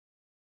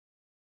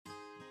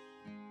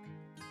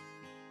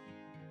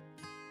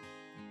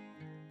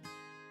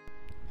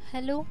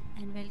Hello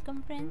and welcome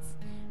friends.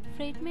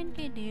 फ्रेडमेंट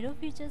के ढेरों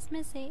features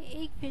में से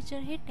एक फीचर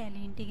है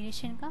टैली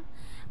इंटीग्रेशन का।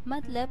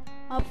 मतलब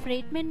आप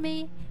फ्रेडमेंट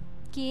में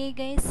किए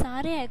गए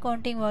सारे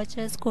अकाउंटिंग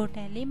वाउचर्स को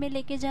टैली में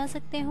लेके जा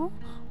सकते हो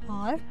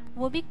और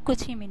वो भी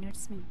कुछ ही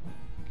मिनट्स में।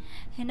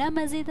 है ना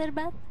मज़ेदार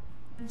बात?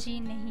 जी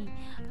नहीं।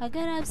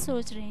 अगर आप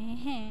सोच रहे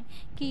हैं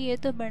कि ये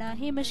तो बड़ा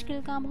ही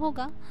मुश्किल काम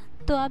होगा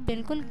तो आप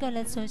बिल्कुल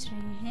गलत सोच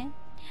रहे हैं।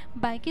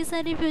 बाकी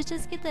सारे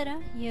फीचर्स की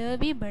तरह यह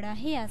भी बड़ा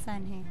ही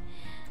आसान है।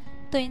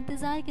 तो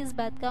इंतज़ार किस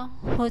बात का,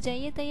 हो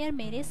जाइए तैयार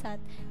मेरे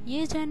साथ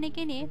ये जानने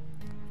के लिए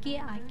कि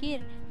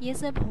आखिर ये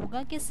सब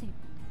होगा कैसे।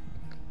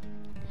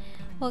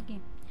 ओके,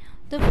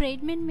 तो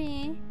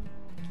फ्रेडमेंट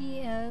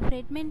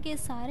के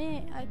सारे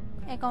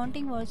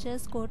अकाउंटिंग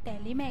वाउचर्स को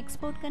टैली में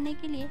एक्सपोर्ट करने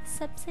के लिए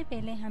सबसे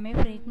पहले हमें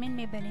फ्रेडमेंट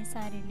में बने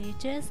सारे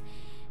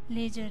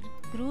लेजर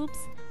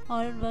ग्रुप्स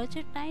और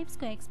वाउचर टाइप्स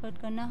को एक्सपोर्ट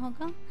करना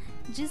होगा,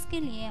 जिसके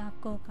लिए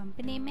आपको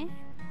कंपनी में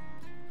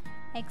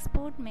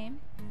एक्सपोर्ट में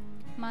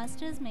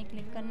मास्टर्स में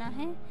क्लिक करना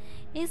है।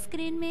 इस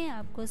स्क्रीन में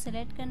आपको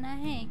सेलेक्ट करना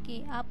है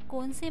कि आप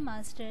कौन से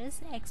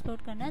मास्टर्स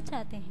एक्सपोर्ट करना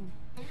चाहते हैं।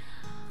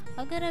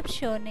 अगर आप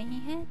श्योर नहीं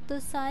हैं तो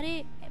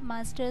सारे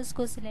मास्टर्स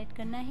को सिलेक्ट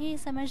करना ही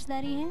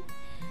समझदारी है।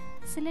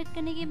 सिलेक्ट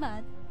करने के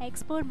बाद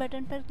एक्सपोर्ट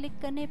बटन पर क्लिक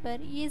करने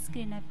पर ये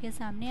स्क्रीन आपके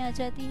सामने आ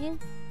जाती है,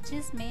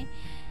 जिसमें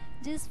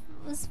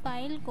उस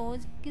फाइल को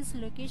किस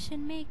लोकेशन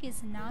में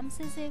किस नाम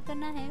से सेव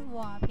करना है वो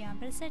आप यहाँ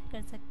पर सेट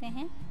कर सकते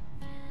हैं।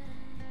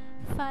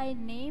 फाइल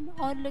नेम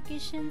और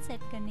लोकेशन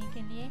सेट करने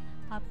के लिए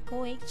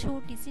आपको एक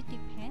छोटी सी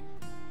टिप है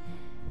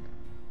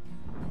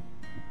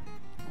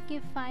कि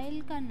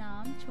फाइल का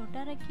नाम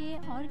छोटा रखिए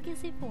और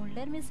किसी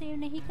फोल्डर में सेव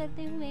नहीं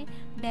करते हुए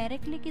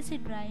डायरेक्टली किसी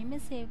ड्राइव में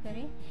सेव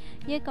करें।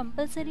 यह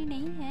कंपलसरी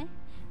नहीं है,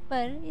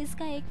 पर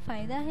इसका एक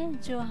फ़ायदा है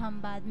जो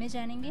हम बाद में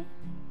जानेंगे।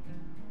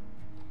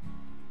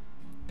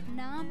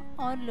 नाम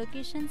और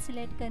लोकेशन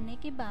सिलेक्ट करने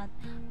के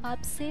बाद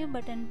आप सेव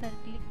बटन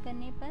पर क्लिक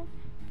करने पर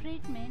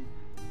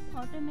फ्रेडमेंट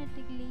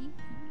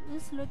ऑटोमेटिकली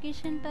उस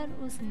लोकेशन पर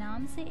उस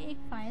नाम से एक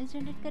फ़ाइल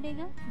जनरेट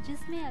करेगा,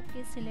 जिसमें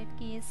आपके सिलेक्ट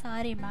किए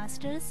सारे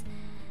मास्टर्स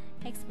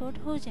एक्सपोर्ट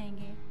हो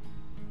जाएंगे।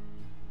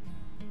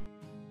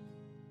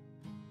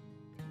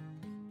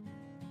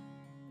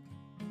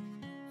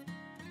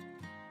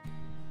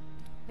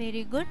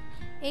 वेरी गुड,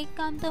 एक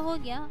काम तो हो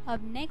गया।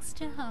 अब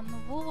नेक्स्ट हम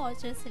वो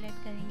वाउचर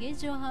सिलेक्ट करेंगे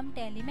जो हम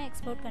टैली में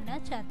एक्सपोर्ट करना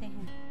चाहते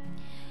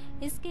हैं।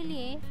 इसके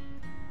लिए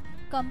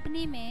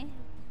कंपनी में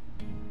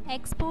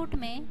एक्सपोर्ट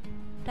में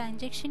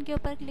ट्रांजैक्शन के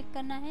ऊपर क्लिक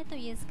करना है, तो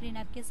ये स्क्रीन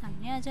आपके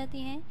सामने आ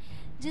जाती है,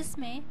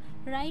 जिसमें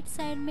राइट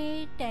साइड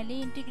में टैली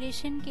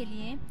इंटीग्रेशन के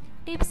लिए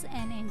टिप्स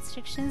एंड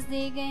इंस्ट्रक्शंस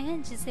दिए गए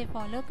हैं, जिसे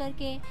फॉलो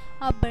करके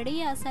आप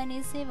बड़ी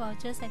आसानी से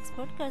वाउचर्स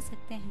एक्सपोर्ट कर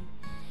सकते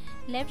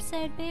हैं। लेफ़्ट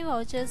साइड पे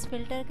वाउचर्स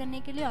फ़िल्टर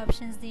करने के लिए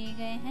ऑप्शंस दिए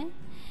गए हैं।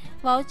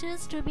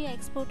 Vouchers to be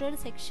exported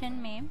section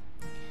में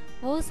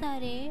वो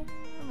सारे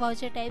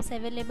वाउचर टाइप्स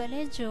अवेलेबल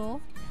है जो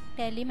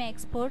टैली में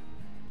एक्सपोर्ट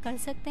कर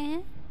सकते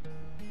हैं,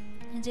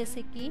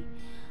 जैसे कि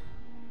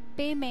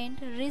पेमेंट,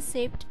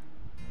 रिसिप्ट,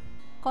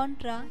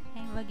 कॉन्ट्रा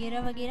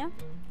वगैरह वगैरह।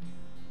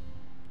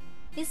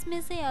 इसमें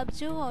से आप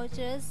जो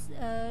वाउचर्स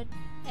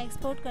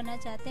एक्सपोर्ट करना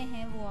चाहते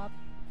हैं वो आप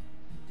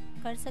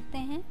कर सकते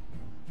हैं।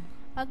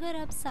 अगर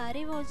आप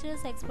सारे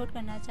वाउचर्स एक्सपोर्ट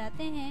करना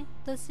चाहते हैं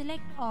तो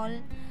सिलेक्ट ऑल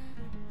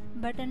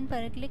बटन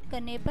पर क्लिक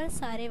करने पर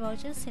सारे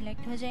वाउचर्स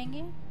सिलेक्ट हो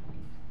जाएंगे।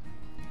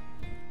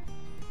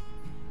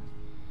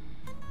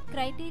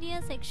 क्राइटेरिया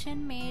सेक्शन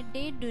में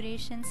डेट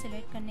ड्यूरेशन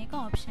सिलेक्ट करने का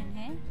ऑप्शन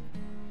है।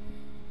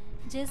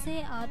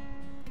 जैसे आप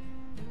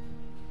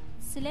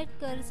सिलेक्ट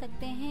कर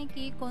सकते हैं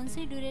कि कौन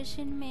सी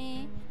ड्यूरेशन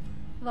में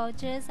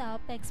वाउचर्स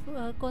आप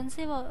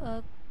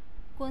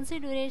कौन से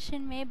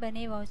ड्यूरेशन में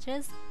बने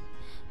वाउचर्स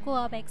को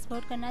आप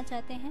एक्सपोर्ट करना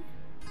चाहते हैं।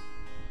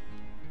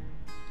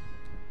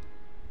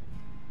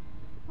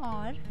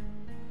 और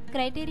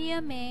क्राइटेरिया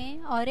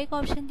में और एक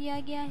ऑप्शन दिया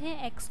गया है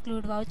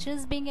एक्सक्लूड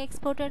वाउचर्स बीइंग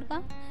एक्सपोर्टेड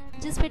का,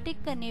 जिस पे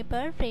टिक करने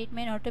पर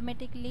फ्रेडमेंट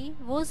ऑटोमेटिकली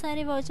वो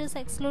सारे वाउचर्स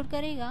एक्सक्लूड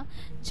करेगा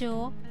जो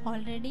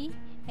ऑलरेडी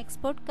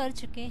एक्सपोर्ट कर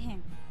चुके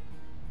हैं।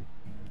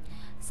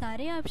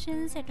 सारे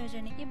ऑप्शन सेट हो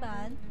जाने के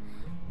बाद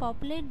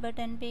पॉपुलेट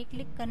बटन पे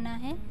क्लिक करना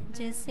है,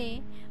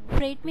 जिससे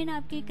फ्रेडमेंट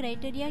आपके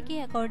क्राइटेरिया के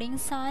अकॉर्डिंग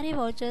सारे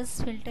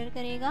वाउचर्स फिल्टर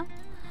करेगा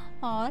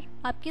और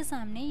आपके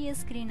सामने ये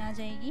स्क्रीन आ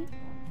जाएगी।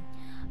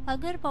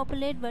 अगर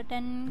पॉपुलेट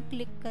बटन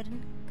क्लिक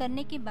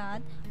करने के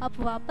बाद आप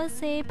वापस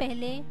से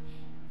पहले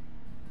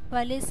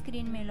वाले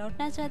स्क्रीन में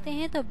लौटना चाहते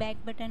हैं तो बैक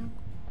बटन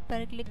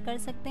पर क्लिक कर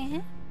सकते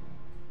हैं।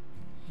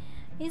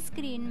 इस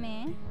स्क्रीन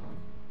में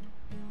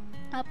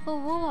आपको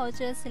वो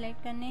वाउचर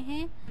सिलेक्ट करने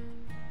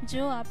हैं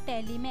जो आप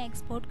टैली में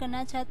एक्सपोर्ट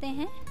करना चाहते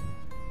हैं।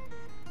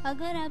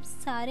 अगर आप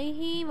सारे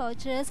ही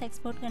वाउचर्स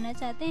एक्सपोर्ट करना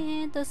चाहते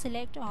हैं तो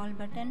सिलेक्ट ऑल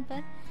बटन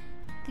पर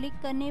क्लिक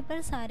करने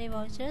पर सारे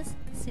वाउचर्स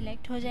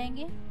सिलेक्ट हो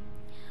जाएंगे।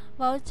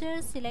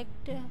 वाउचर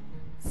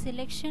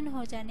सिलेक्शन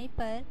हो जाने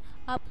पर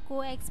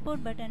आपको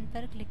एक्सपोर्ट बटन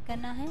पर क्लिक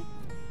करना है,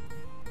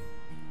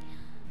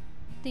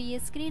 तो ये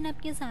स्क्रीन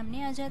आपके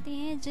सामने आ जाती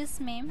है,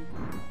 जिसमें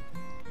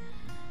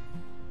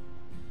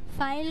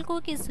फाइल को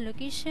किस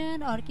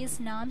लोकेशन और किस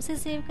नाम से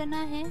सेव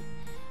करना है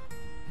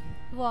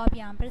वो आप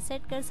यहाँ पर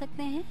सेट कर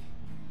सकते हैं।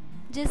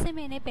 जैसे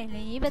मैंने पहले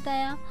ही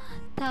बताया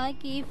था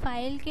कि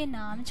फ़ाइल के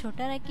नाम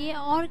छोटा रखिए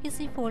और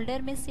किसी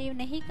फोल्डर में सेव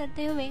नहीं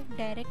करते हुए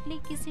डायरेक्टली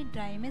किसी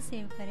ड्राइव में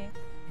सेव करें।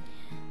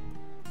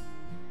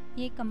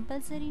 ये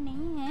कंपलसरी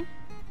नहीं है,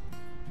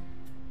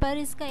 पर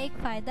इसका एक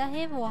फ़ायदा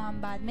है, वो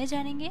हम बाद में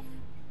जानेंगे।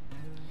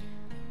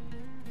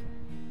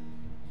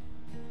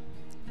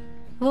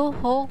 वो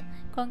हो,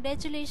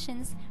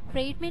 कॉन्ग्रेचुलेशंस,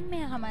 फ्रेटमेंट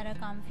में हमारा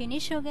काम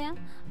फिनिश हो गया।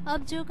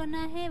 अब जो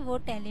करना है वो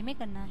टैली में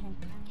करना है।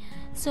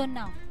 So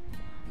now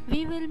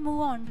we will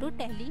move on to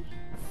tally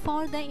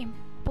for the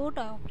import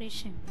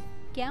operation.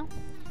 क्या?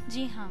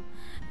 जी हाँ,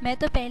 मैं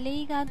तो पहले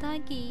ही कहा था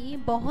कि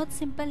बहुत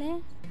सिंपल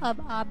है,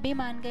 अब आप भी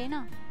मान गए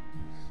ना।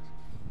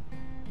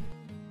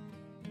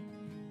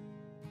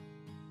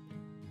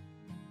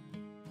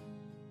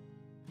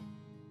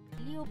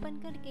 टैली ओपन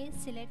करके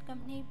सिलेक्ट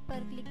कंपनी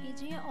पर क्लिक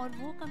कीजिए और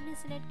वो कंपनी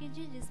सिलेक्ट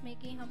कीजिए जिसमें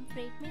कि हम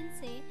फ्रेटमेंट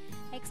से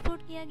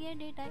एक्सपोर्ट किया गया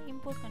डेटा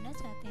इंपोर्ट करना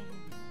चाहते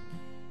हैं।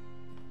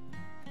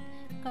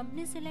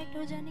 कंपनी सिलेक्ट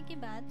हो जाने के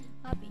बाद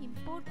आप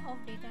इंपोर्ट ऑफ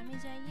डेटा में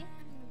जाइए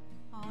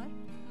और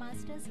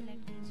मास्टर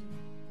सिलेक्ट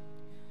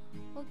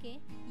कीजिए। ओके,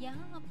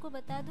 यहाँ आपको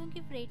बता दूँ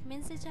कि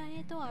फ्रेटमेंट से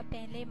चाहे तो आप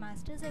पहले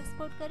मास्टर्स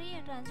एक्सपोर्ट करें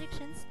या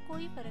ट्रांजैक्शंस,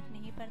 कोई फ़र्क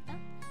नहीं पड़ता।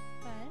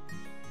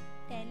 पर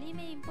टैली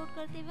में इंपोर्ट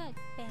करते वक्त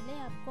पहले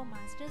आपको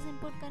मास्टर्स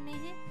इंपोर्ट करने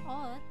हैं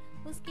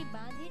और उसके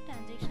बाद ही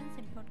ट्रांजैक्शंस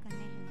इंपोर्ट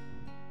करने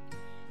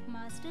हैं।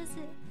 मास्टर्स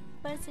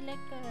पर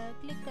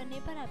क्लिक करने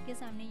पर आपके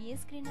सामने ये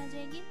स्क्रीन आ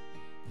जाएगी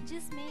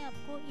जिसमें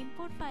आपको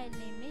इंपोर्ट फाइल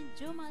नेम में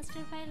जो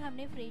मास्टर फाइल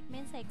हमने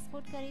फ्रेटमेंट से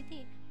एक्सपोर्ट करी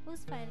थी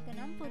उस फाइल का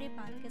नाम पूरे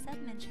पाथ के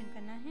साथ मेंशन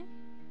करना है।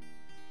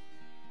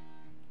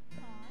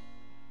 और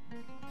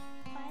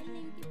फाइल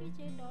नेम के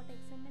पीछे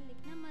 .xml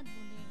लिखना मत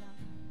भूलिएगा।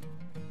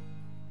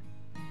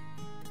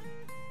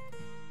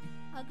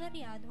 अगर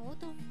याद हो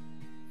तो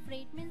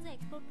फ्रेटमेंट से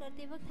एक्सपोर्ट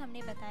करते वक्त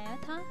हमने बताया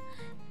था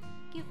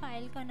कि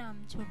फाइल का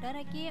नाम छोटा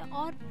रखिए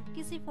और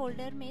किसी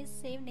फोल्डर में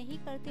सेव नहीं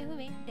करते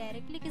हुए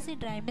डायरेक्टली किसी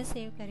ड्राइव में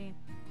सेव करें।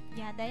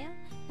 याद आया?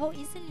 वो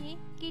इसलिए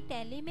कि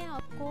टैली में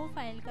आपको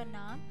फाइल का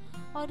नाम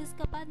और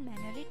उसका बाद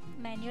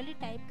मैन्युअली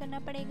टाइप करना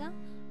पड़ेगा।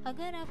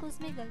 अगर आप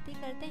उसमें गलती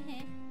करते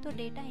हैं तो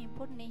डेटा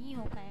इंपोर्ट नहीं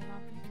हो पाएगा।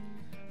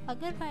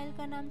 अगर फाइल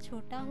का नाम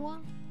छोटा हुआ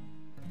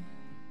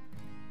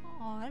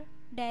और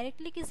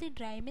डायरेक्टली किसी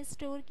ड्राइव में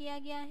स्टोर किया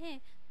गया है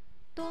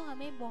तो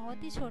हमें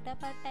बहुत ही छोटा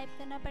पार्ट टाइप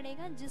करना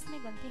पड़ेगा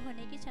जिसमें गलती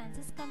होने की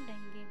चांसेस कम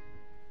रहेंगे,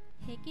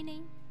 है कि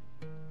नहीं?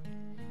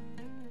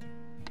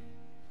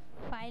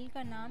 फाइल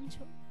का नाम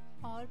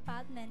और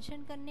पाथ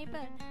मेंशन करने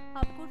पर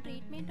आपको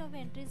treatment of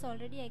entries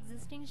already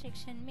existing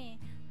section में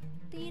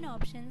 3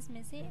 ऑप्शंस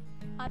में से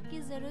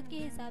आपकी ज़रूरत के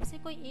हिसाब से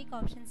कोई एक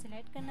ऑप्शन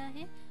सिलेक्ट करना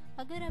है।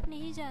 अगर आप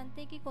नहीं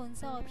जानते कि कौन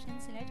सा ऑप्शन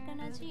सिलेक्ट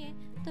करना चाहिए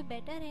तो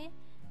बेटर है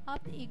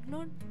आप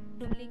इग्नोर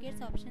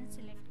डुप्लीकेट्स ऑप्शन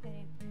सिलेक्ट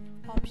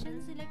करें। ऑप्शन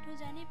सिलेक्ट हो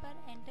जाने पर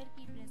एंटर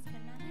की प्रेस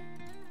करना है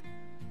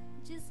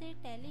जिससे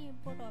टैली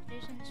इंपोर्ट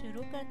ऑपरेशन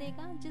शुरू कर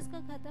देगा, जिसका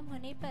ख़त्म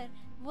होने पर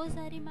वो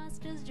सारी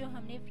मास्टर्स जो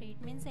हमने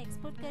फ्रेटमेंट से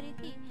एक्सपोर्ट करी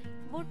थी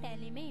वो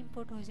टैली में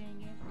इंपोर्ट हो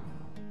जाएंगे।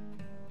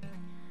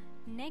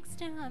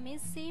 नेक्स्ट हमें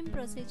सेम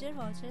प्रोसीजर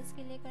वाउचर्स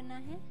के लिए करना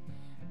है।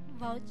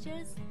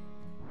 वाउचर्स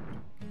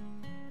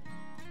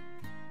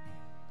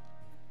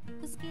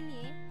उसके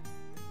लिए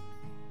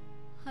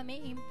हमें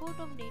इंपोर्ट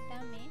ऑफ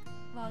डेटा में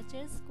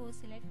वाउचर्स को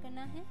सिलेक्ट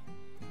करना है।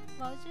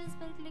 वाउचर्स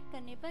पर क्लिक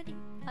करने पर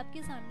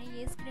आपके सामने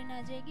ये स्क्रीन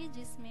आ जाएगी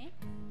जिसमें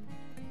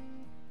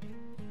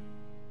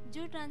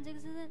जो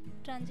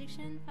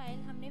ट्रांजैक्शन फाइल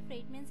हमने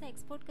फ्रेटमेंट से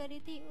एक्सपोर्ट करी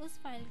थी उस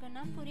फाइल का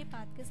नाम पूरे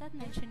पाथ के साथ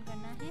मेंशन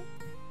करना है।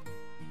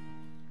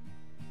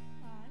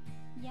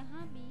 और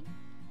यहाँ भी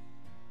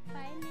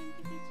फाइल नेम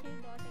के पीछे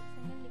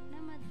 .xml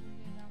लिखना मत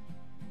भूलिएगा।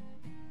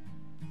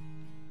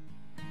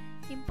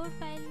 इंपोर्ट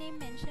फाइल नेम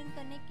मेंशन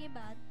करने के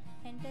बाद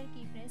एंटर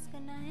की प्रेस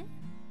करना है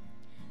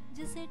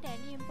जिससे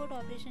टैली इंपोर्ट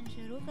ऑपरेशन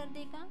शुरू कर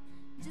देगा,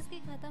 जिसके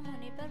ख़त्म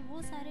होने पर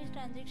वो सारे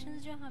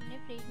ट्रांजैक्शंस जो हमने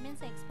फ्रेटमेंट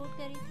से एक्सपोर्ट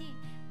करी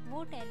थी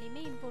वो टैली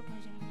में इंपोर्ट हो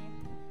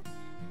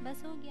जाएंगे।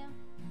 बस हो गया।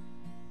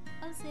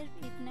 अब सिर्फ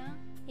इतना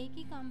एक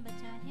ही काम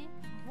बचा है,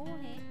 वो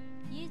है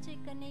ये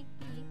चेक करने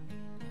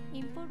की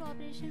इंपोर्ट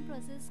ऑपरेशन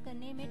प्रोसेस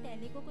करने में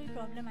टैली को कोई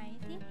प्रॉब्लम आई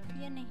थी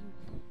या नहीं।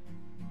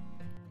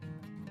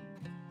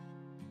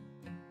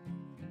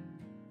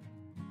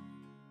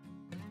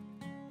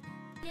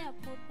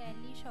 आपको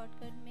टैली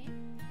शॉर्टकट में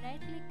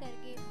राइट क्लिक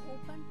करके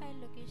ओपन फाइल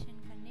लोकेशन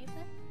करने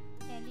पर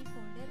टैली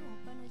फोल्डर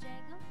ओपन हो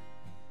जाएगा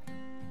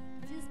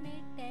जिसमें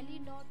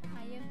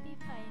tally.imp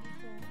फाइल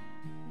को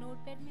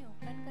नोटपैड में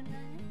ओपन करना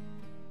है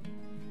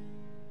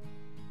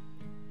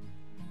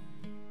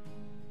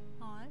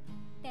और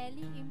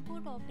टैली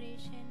इंपोर्ट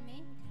ऑपरेशन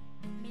में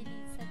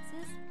मिली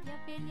सक्सेस या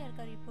फेलियर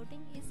का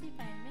रिपोर्टिंग इसी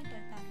फाइल में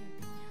करता है।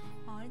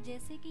 और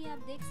जैसे कि आप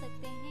देख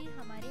सकते हैं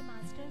हमारे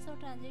मास्टर्स और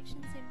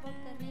ट्रांजैक्शंस इंपोर्ट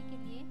करने के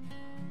लिए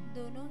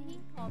दोनों ही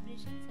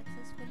ऑपरेशन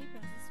सक्सेसफुली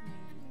प्रोसेस हुए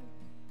हैं।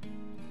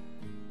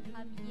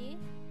 अब ये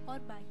और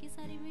बाकी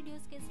सारे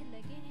वीडियोस कैसे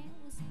लगे हैं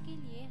उसके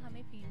लिए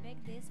हमें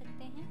फीडबैक दे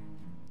सकते हैं।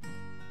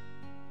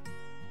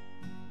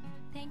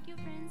 Thank you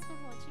friends for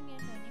watching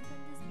and learning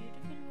from